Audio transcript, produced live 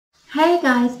Hey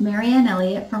guys, Marianne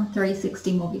Elliott from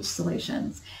 360 Mortgage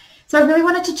Solutions. So I really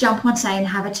wanted to jump on today and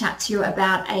have a chat to you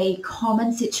about a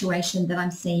common situation that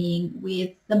I'm seeing with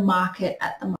the market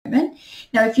at the moment.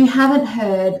 Now, if you haven't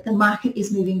heard, the market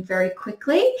is moving very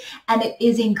quickly and it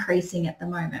is increasing at the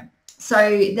moment.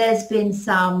 So there's been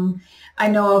I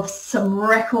know of some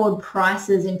record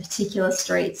prices in particular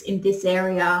streets in this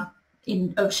area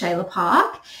of Shaler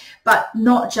Park, but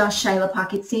not just Shaler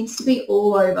Park. It seems to be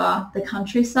all over the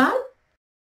countryside.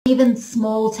 Even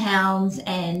small towns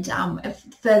and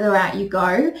further out you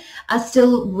go are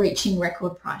still reaching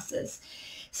record prices.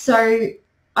 So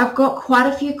I've got quite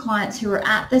a few clients who are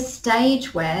at the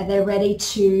stage where they're ready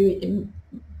to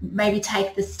maybe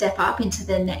take the step up into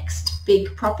their next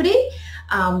big property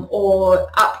or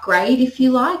upgrade, if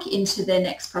you like, into their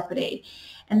next property.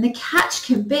 And the catch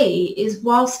can be is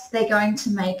whilst they're going to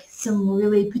make some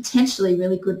potentially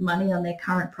really good money on their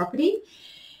current property,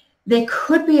 there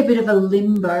could be a bit of a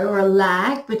limbo or a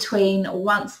lag between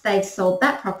once they've sold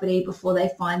that property before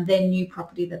they find their new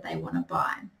property that they want to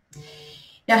buy.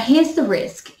 Now, here's the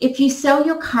risk. If you sell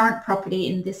your current property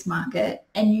in this market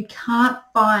and you can't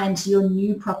find your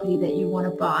new property that you want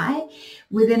to buy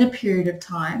within a period of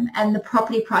time and the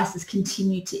property prices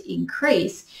continue to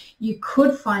increase, you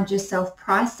could find yourself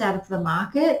priced out of the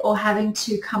market or having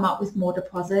to come up with more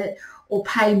deposit or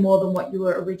pay more than what you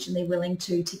were originally willing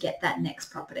to get that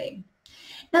next property.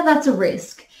 Now, that's a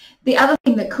risk. The other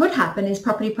thing that could happen is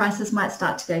property prices might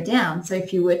start to go down. So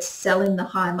if you were to sell in the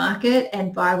high market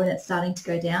and buy when it's starting to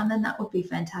go down, then that would be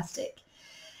fantastic.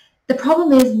 The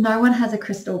problem is no one has a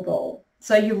crystal ball.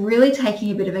 So you're really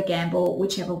taking a bit of a gamble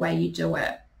whichever way you do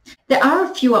it. There are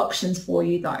a few options for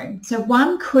you though. So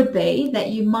one could be that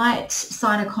you might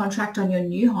sign a contract on your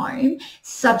new home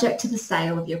subject to the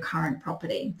sale of your current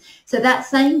property. So that's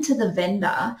saying to the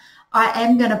vendor, I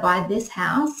am going to buy this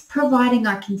house providing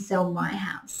I can sell my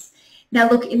house. Now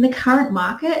look, in the current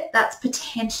market, that's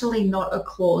potentially not a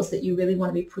clause that you really want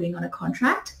to be putting on a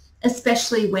contract,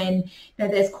 especially when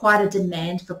there's quite a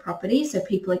demand for property, so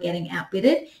people are getting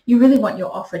outbidded. You really want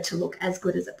your offer to look as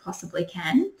good as it possibly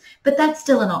can, but that's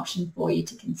still an option for you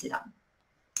to consider.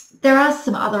 There are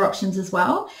some other options as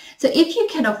well. So if you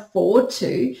can afford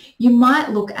to, you might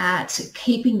look at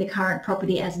keeping the current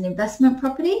property as an investment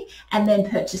property and then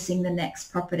purchasing the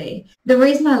next property. The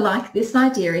reason I like this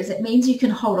idea is it means you can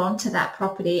hold on to that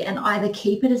property and either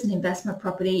keep it as an investment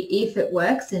property if it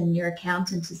works and your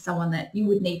accountant is someone that you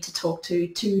would need to talk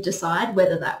to decide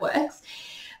whether that works.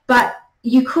 But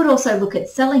you could also look at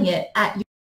selling it at your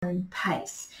own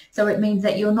pace. So it means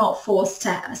that you're not forced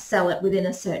to sell it within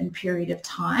a certain period of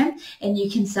time and you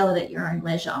can sell it at your own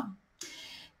leisure.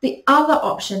 The other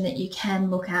option that you can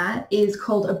look at is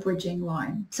called a bridging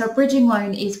loan. So a bridging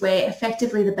loan is where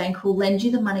effectively the bank will lend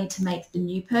you the money to make the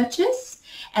new purchase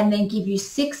and then give you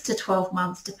 6 to 12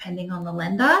 months, depending on the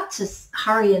lender, to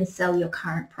hurry and sell your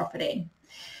current property.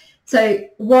 So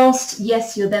whilst,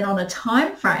 yes, you're then on a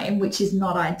time frame, which is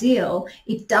not ideal,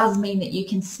 it does mean that you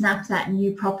can snap that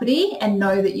new property and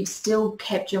know that you've still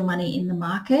kept your money in the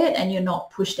market and you're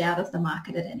not pushed out of the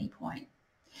market at any point.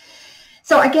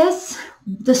 So I guess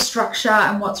the structure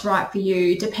and what's right for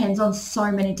you depends on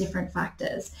so many different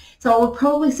factors. So I would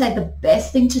probably say the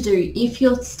best thing to do if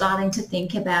you're starting to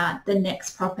think about the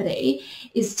next property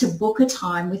is to book a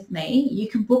time with me. You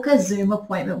can book a Zoom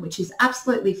appointment, which is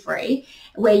absolutely free,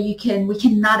 where we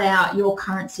can nut out your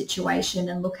current situation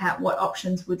and look at what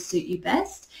options would suit you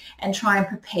best and try and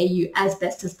prepare you as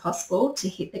best as possible to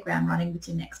hit the ground running with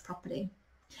your next property.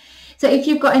 So if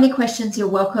you've got any questions, you're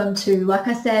welcome to, like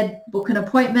I said, book an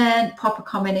appointment, pop a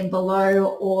comment in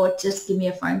below, or just give me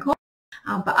a phone call.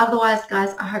 But otherwise,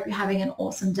 guys, I hope you're having an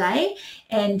awesome day.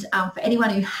 And for anyone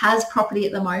who has property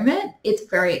at the moment, it's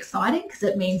very exciting because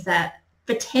it means that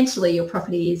potentially your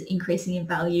property is increasing in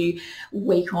value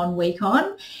week on week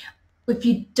on. If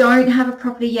you don't have a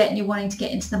property yet and you're wanting to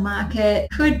get into the market,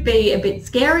 it could be a bit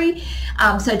scary.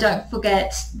 So don't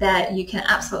forget that you can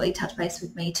absolutely touch base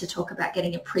with me to talk about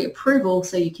getting a pre-approval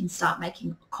so you can start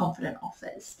making confident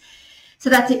offers. So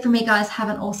that's it for me, guys. Have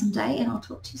an awesome day and I'll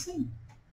talk to you soon.